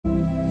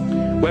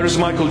Where is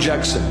Michael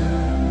Jackson?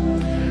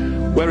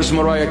 Where is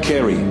Mariah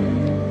Carey?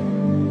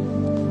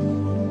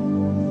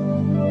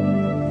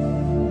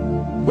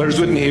 Where is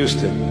Whitney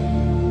Houston?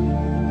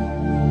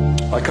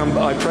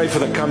 I pray for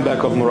the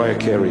comeback of Mariah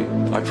Carey.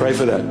 I pray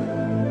for that.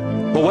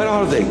 But where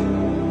are they?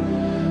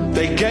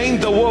 They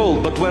gained the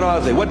world, but where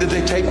are they? What did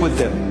they take with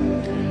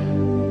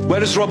them?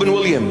 Where is Robin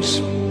Williams?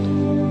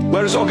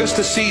 Where is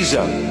Augustus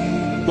Caesar?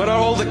 Where are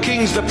all the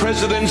kings, the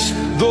presidents,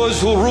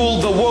 those who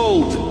ruled the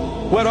world?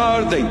 Where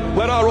are they?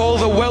 Where are all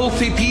the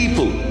wealthy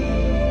people?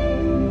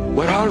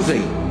 Where are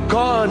they?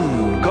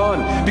 Gone,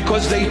 gone,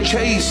 because they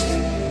chased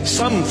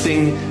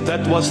something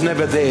that was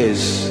never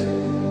theirs.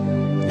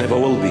 Never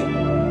will be.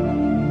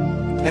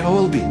 Never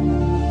will be.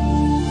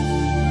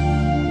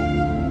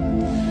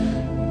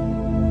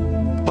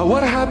 But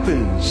what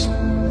happens?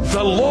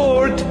 The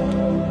Lord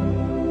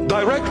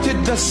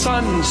directed the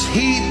sun's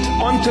heat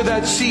onto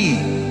that sea.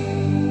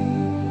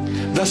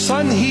 The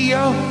sun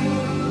here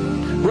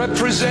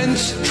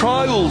represents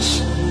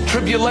trials,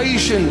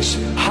 tribulations,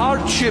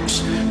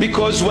 hardships,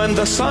 because when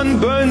the sun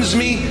burns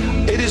me,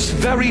 it is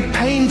very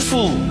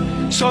painful.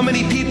 So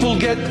many people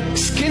get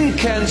skin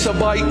cancer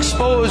by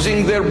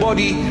exposing their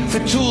body for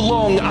too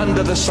long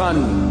under the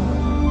sun.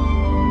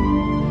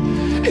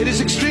 It is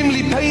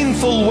extremely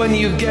painful when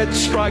you get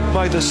struck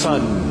by the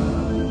sun.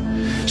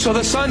 So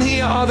the sun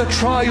here are the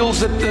trials,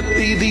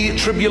 the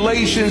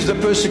tribulations, the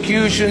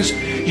persecutions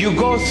you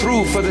go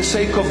through for the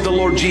sake of the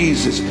Lord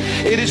Jesus.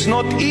 It is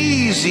not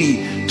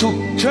easy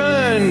to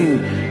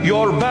turn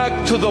your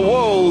back to the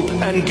world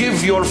and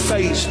give your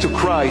face to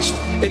Christ.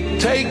 It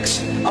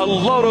takes a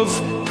lot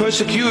of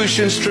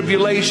persecutions,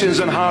 tribulations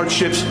and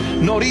hardships.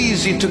 Not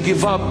easy to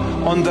give up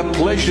on the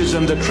pleasures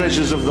and the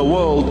treasures of the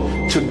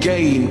world to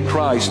gain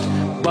Christ.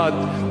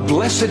 But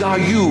blessed are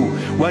you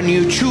when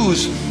you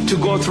choose to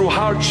go through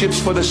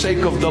hardships for the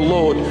sake of the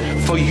Lord,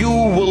 for you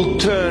will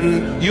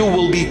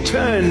be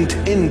turned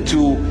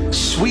into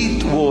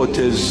sweet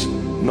waters,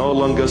 no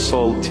longer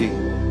salty,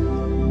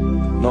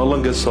 no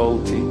longer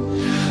salty.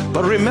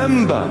 But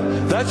remember,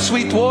 that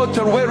sweet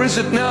water, where is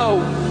it now?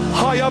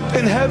 High up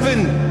in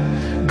heaven.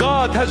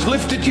 God has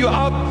lifted you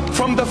up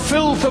from the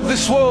filth of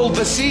this world,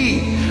 the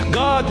sea.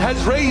 God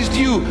has raised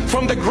you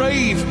from the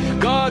grave.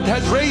 God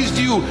has raised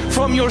you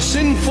from your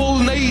sinful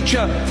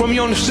nature, from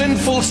your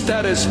sinful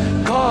status.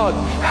 God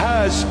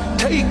has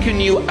taken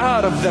you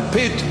out of the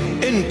pit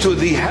into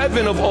the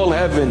heaven of all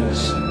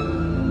heavens.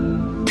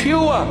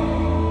 Pure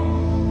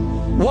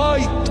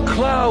white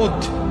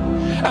cloud,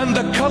 and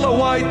the color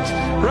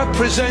white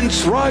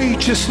represents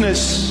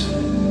righteousness.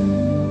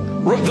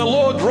 The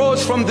Lord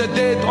rose from the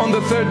dead on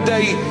the third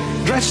day,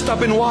 dressed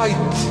up in white.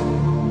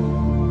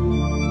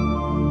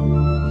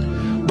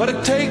 But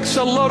it takes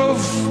a lot of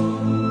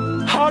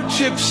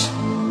hardships,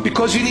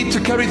 because you need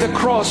to carry the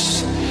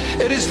cross.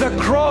 It is the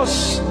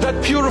cross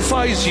that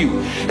purifies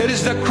you. It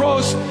is the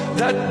cross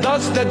that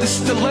does the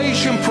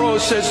distillation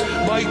process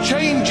by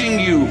changing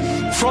you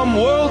from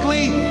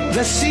worldly,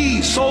 the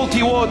sea,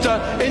 salty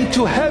water,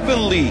 into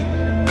heavenly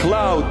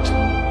cloud.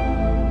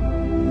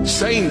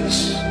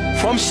 Saints,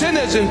 from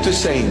sinners into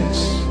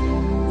saints,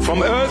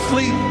 from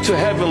earthly to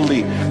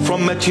heavenly,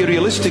 from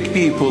materialistic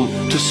people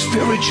to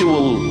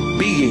spiritual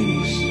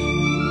beings.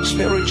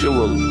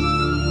 Spiritual.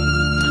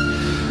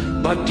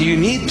 But you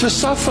need to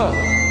suffer.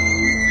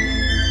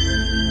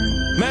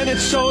 Man,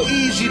 it's so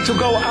easy to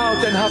go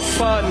out and have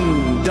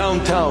fun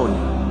downtown.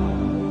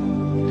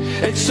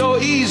 It's so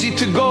easy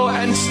to go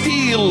and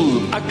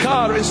steal a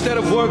car instead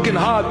of working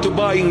hard to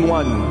buying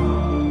one.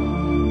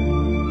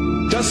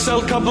 Just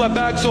sell a couple of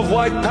bags of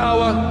white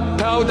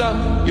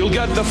powder, you'll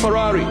get the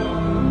Ferrari.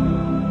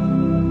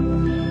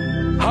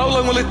 How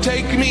long will it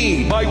take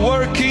me? By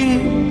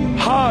working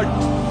hard,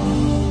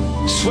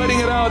 sweating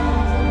it out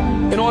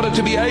in order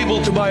to be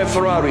able to buy a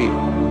Ferrari.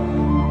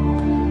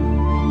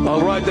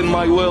 I'll write in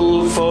my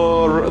will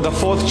for the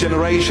 4th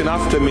generation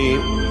after me,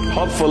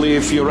 hopefully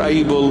if you're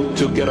able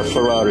to get a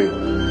Ferrari.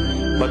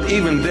 But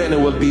even then it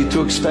will be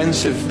too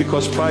expensive,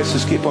 because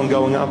prices keep on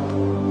going up,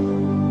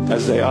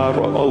 as they are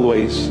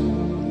always.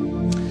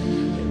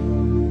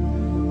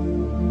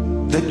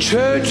 The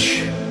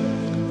church,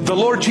 the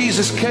Lord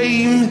Jesus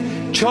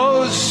came,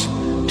 chose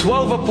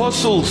 12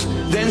 apostles,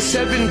 then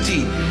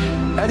 70,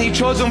 and He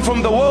chose them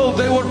from the world.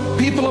 They were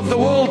people of the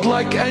world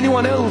like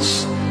anyone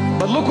else.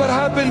 But look what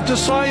happened to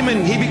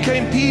Simon. He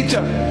became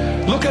Peter.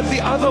 Look at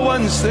the other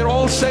ones. They're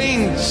all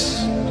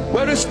saints.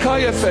 Where is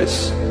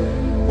Caiaphas?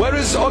 Where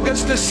is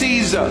Augustus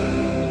Caesar?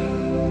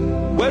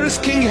 Where is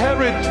King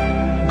Herod?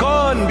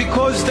 Gone,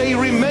 because they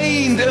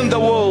remained in the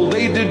world.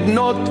 They did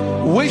not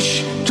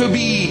wish to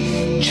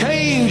be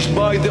changed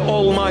by the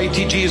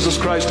Almighty Jesus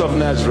Christ of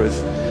Nazareth.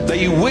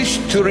 They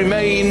wished to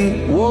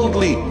remain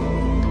worldly.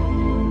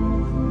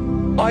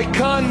 I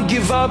can't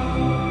give up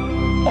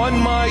on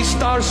my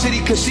Star City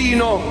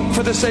casino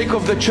for the sake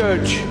of the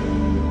church.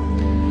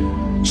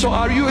 So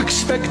are you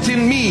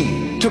expecting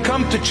me to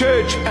come to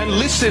church and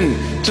listen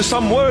to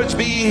some words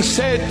being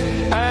said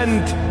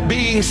and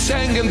being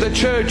sang in the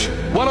church?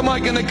 What am I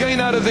going to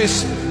gain out of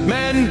this?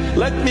 man,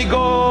 let me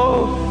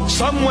go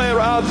somewhere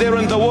out there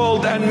in the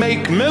world and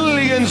make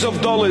millions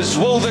of dollars.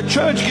 Will the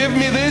church give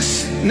me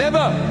this?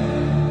 Never.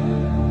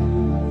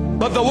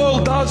 But the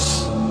world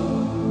does.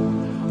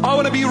 I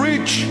want to be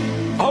rich.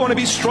 I want to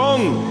be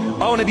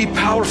strong. I want to be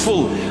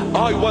powerful.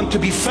 I want to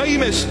be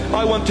famous.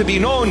 I want to be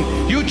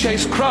known. You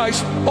chase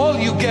Christ, all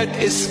you get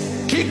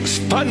is kicks,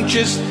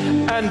 punches,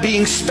 and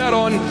being spat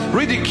on,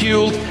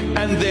 ridiculed,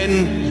 and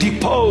then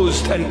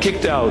deposed and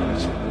kicked out.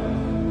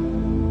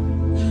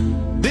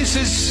 This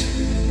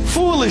is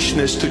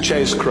foolishness to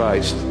chase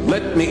Christ.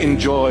 Let me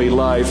enjoy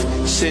life,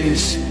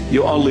 since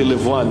you only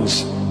live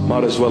once.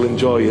 Might as well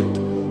enjoy it,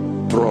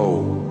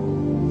 bro.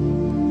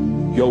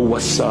 Yo,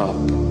 what's up?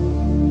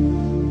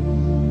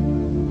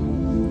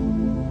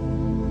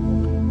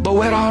 But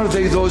where are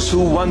they, those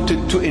who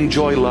wanted to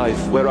enjoy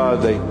life? Where are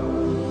they?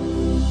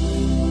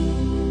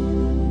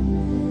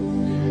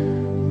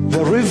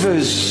 The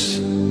rivers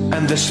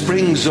and the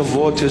springs of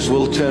waters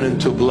will turn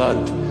into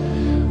blood,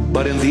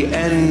 but in the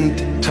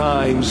end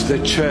times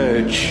the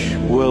church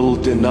will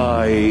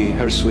deny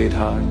her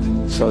sweetheart.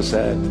 So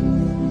sad,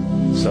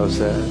 so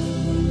sad.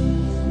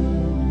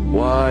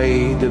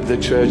 Why did the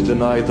church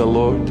deny the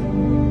Lord?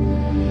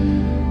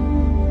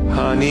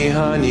 Honey,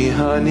 honey,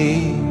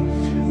 honey,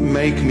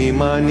 make me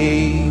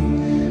money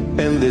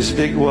in this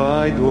big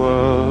wide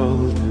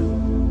world.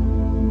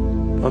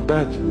 Not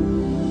bad.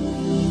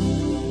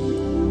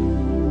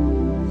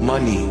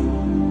 Money,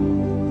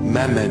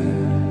 mammon.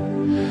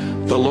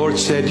 The Lord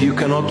said you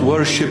cannot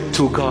worship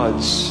two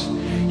gods.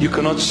 You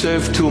cannot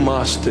serve two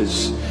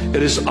masters.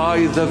 It is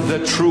either the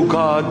true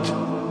God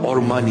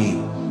or money.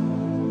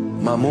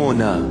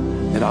 Mamona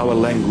in our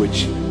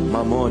language.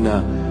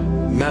 Mamona,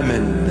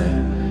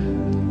 mammon.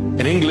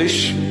 In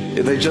English,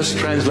 they just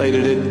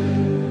translated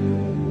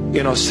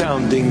it,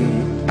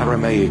 sounding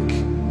Aramaic.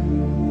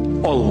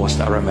 Almost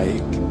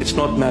Aramaic. It's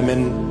not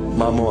mammon,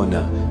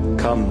 mamona.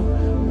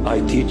 Come,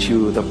 I teach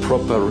you the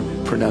proper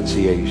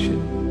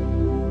pronunciation.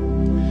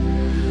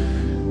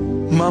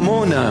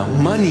 Mamona,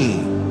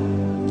 money.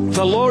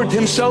 The Lord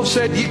himself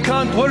said you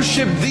can't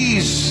worship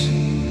these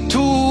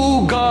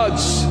two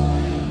gods.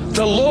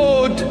 The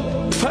Lord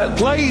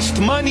placed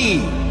money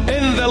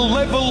in the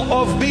level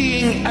of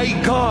being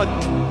a God.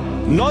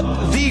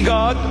 Not the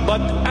God,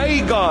 but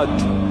a God.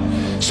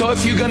 So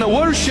if you're going to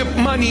worship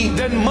money,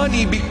 then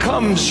money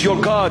becomes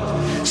your God.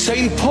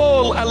 St.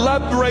 Paul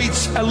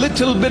elaborates a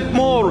little bit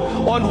more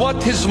on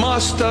what his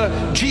master,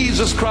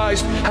 Jesus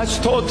Christ, has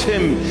taught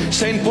him.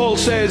 St. Paul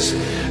says,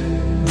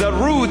 the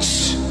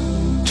roots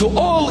to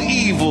all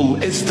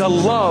evil is the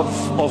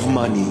love of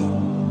money.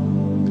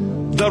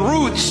 The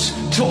roots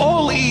to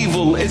all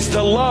evil is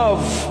the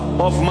love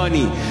of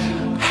money.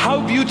 How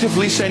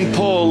beautifully St.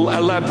 Paul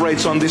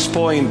elaborates on this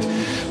point.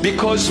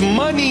 Because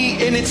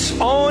money in its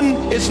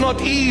own is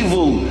not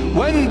evil.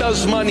 When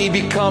does money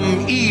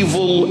become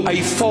evil,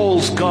 a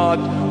false god?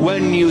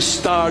 When you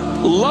start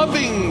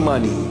loving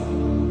money.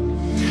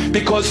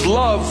 Because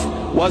love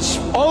was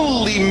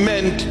only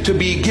meant to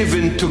be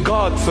given to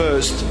God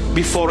first,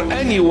 before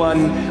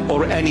anyone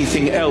or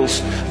anything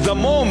else. The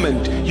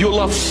moment you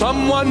love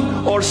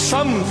someone or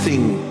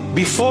something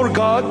before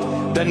God,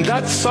 then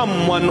that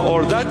someone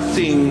or that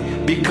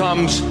thing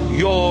becomes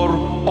your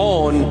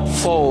own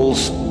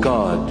false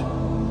god.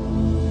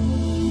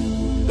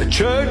 The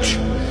church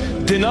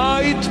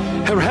denied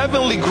her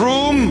heavenly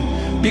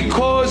groom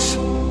because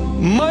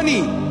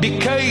money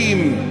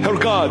became her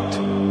god.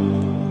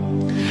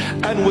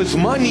 And with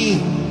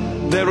money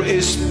there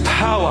is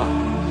power,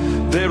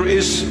 there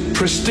is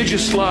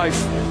prestigious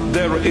life,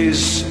 there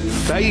is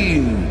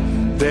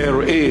fame,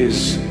 there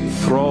is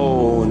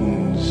thrones.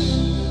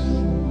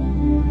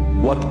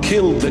 What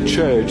killed the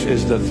church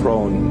is the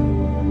throne.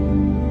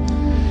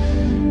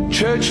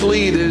 Church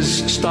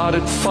leaders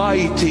started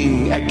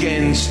fighting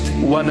against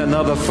one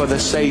another for the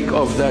sake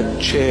of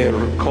that chair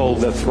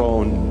called the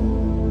throne.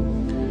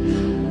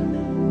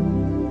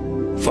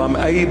 If I'm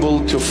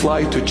able to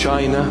fly to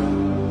China,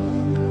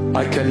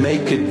 I can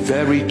make it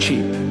very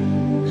cheap.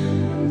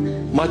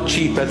 Much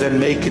cheaper than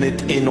making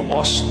it in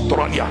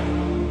Australia.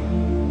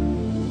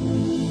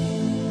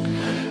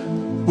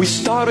 We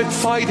started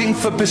fighting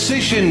for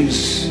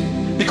positions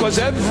because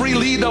every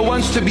leader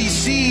wants to be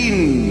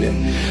seen.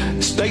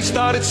 They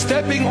started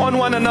stepping on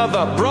one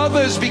another.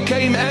 Brothers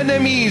became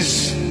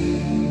enemies.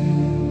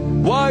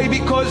 Why?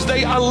 Because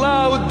they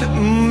allowed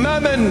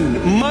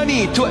mammon,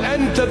 money, to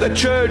enter the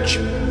church,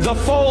 the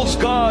false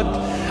god,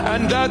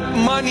 and that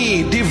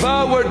money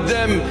devoured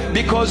them,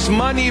 because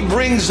money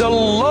brings a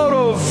lot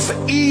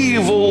of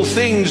evil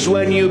things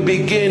when you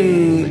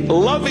begin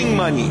loving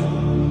money.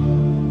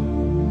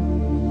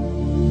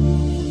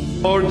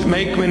 Lord,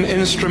 make me an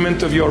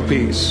instrument of your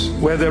peace.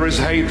 Where there is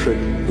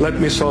hatred, let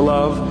me sow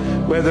love.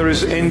 Where there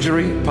is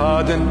injury,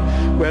 pardon.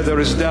 Where there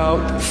is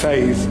doubt,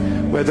 faith.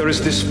 Where there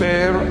is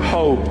despair,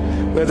 hope.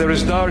 Where there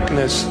is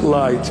darkness,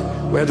 light.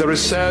 Where there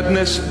is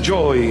sadness,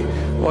 joy.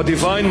 O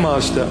Divine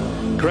Master,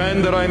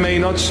 Grant that I may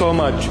not so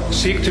much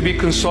seek to be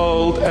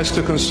consoled as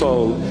to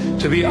console,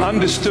 to be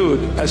understood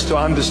as to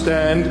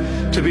understand,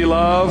 to be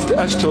loved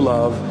as to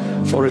love.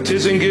 For it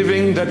is in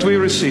giving that we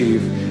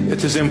receive,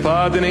 it is in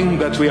pardoning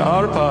that we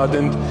are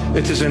pardoned,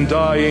 it is in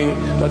dying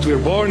that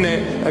we're born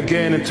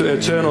again into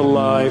eternal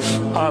life.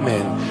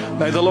 Amen.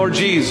 May the Lord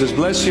Jesus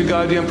bless you,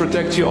 guide you, and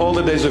protect you all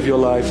the days of your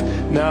life,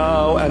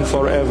 now and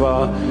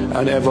forever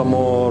and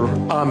evermore.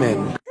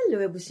 Amen.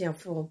 Hello,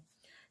 Ebusianfo.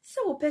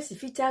 So,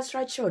 Pesifita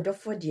structure of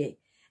for day,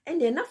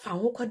 and then I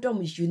found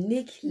Wokodom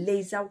unique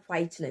laser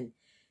whitening.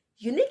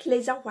 Unique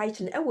laser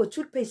whitening, I will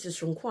toothpaste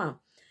from Kwam.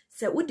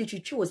 Se wodi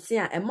twitwi wo se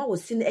a ema wo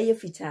se na eye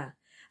fita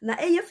na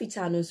eye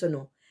fita no so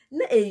no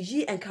na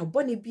eyi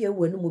enkabone bia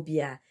wo no mu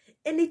bia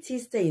any tea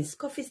stains,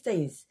 coffee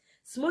stains,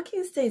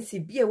 smoking stains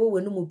bia wo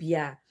no mu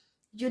bia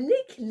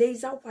unique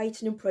laser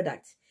whitening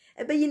product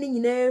ebe yi ni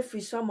nyina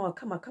free so ma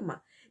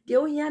kama de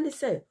o hia ne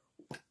se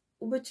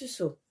ubetu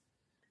so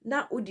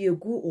na odi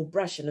egu o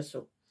brush no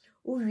so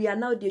uwia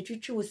na odi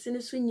twitwi wo se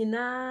ne so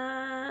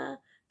nyina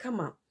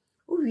kama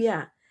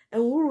uwia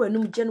enwuru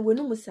enum gen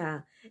wenum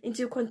sa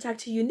into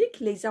contact Unique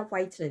Laser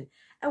Whitening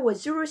at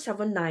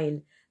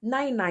 079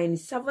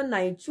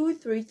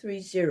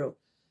 99792330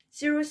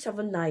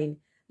 079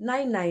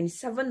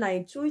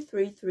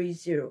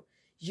 99792330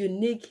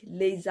 Unique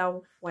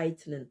Laser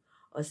Whitening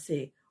or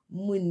say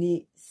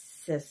Muni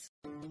says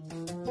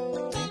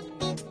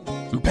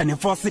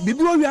Pennyforce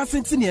bibiro wi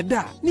asentine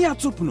da ni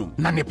atopnum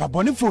na ne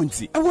pabone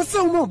fonti e wo se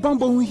wo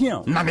bambo hu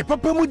hia na ne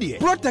papa mu de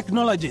Pro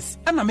Technologies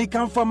ana me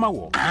kan fama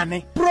wo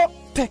ane Pro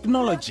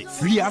Technologies.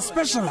 We are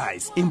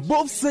specialized in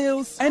both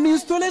sales and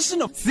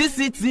installation of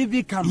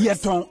CCTV cameras.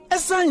 Yeton,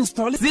 esa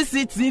install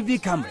CCTV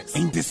cameras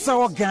in the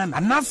South Ghana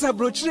and NASA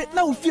brochure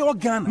na ufi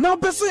Ghana. Now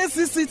pursue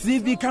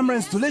CCTV camera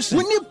installation.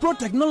 We need Pro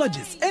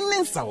Technologies and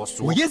in South.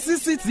 We get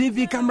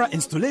CCTV camera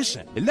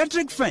installation,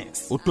 electric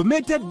fence,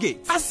 automated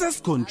gate, access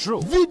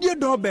control, video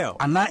doorbell,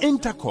 and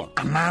intercom,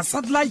 and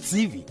satellite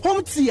TV,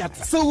 home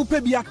theater, so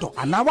upebiato,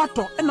 and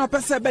awato, and a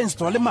pesebe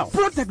install them out.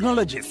 Pro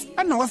Technologies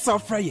and our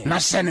software. Na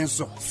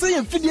shenenso.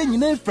 Fidye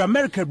nyina from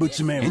America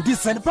brochimem enti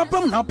send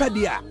papam na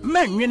opedia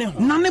manwene ho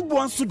na ne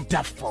bo so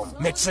da form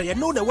make sure you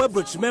know the web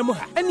brochimem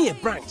ha any a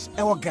branch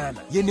e wo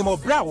Ghana ye ni mo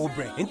bra wo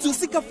bre enti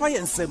sika fa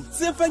yensem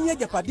se fanya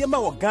japade ma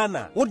wo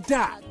Ghana wo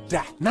da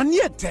na ne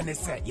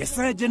tenese yes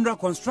general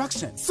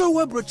construction so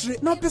web brochire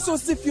na peso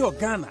si fi o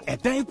Ghana e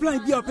dan plan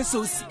bia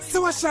peso si se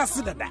wa sha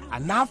se dada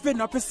ana afi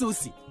na peso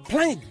si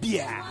plan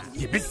bia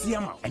ye besi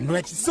ama eno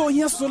echi so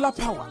here solar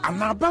power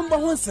ana bamba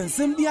ho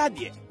sensem bia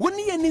de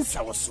woni ye ni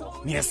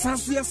nsawoso ne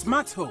esanso ye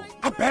smart home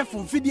abɛ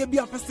from video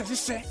bia pese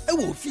hyehyɛ e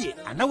wo fie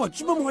ana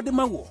watwuma mo de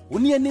ma wo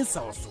woni ye ni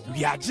nsawoso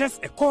we are just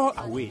a call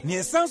away ne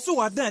esanso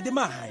wadan de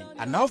ma han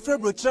ana ofre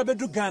brochire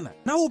bedu Ghana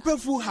na wo pay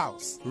full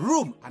house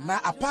room ana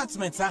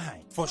apartment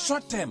ahan for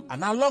short term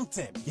and a long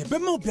term ye be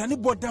ma obiane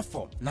border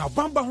form na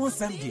bamba ho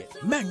nsam de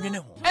manwene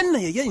ho enna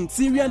ye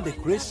interior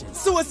decoration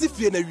so wasi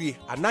fie na wie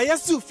ana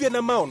yesu fie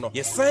na ma no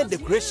ye sign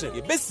decoration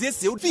ye be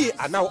siesie fie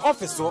ana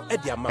office so e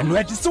de ama eno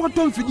edi so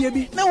tom fidie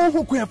bi na wo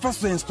ho kwa fa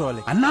so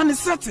install ana ne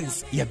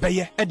settings ye be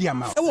ye e de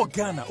ama e wo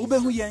Ghana wo be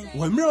hu yen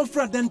wo mira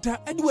ofra denta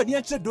e de wani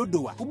a che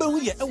dodoa wo be hu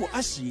ye e wo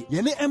ahye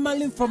ye ne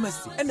Emerlin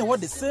Pharmacy e na wo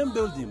the same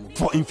building.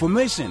 For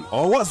information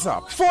or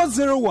WhatsApp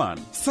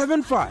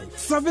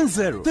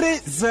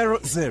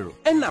 401-7570-300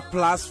 and a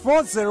plus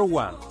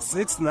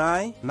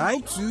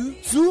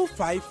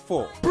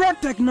 401-6992-254. Pro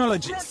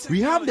Technologies.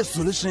 We have the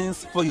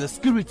solutions for your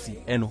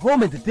security and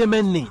home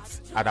entertainment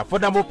needs at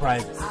affordable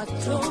prices.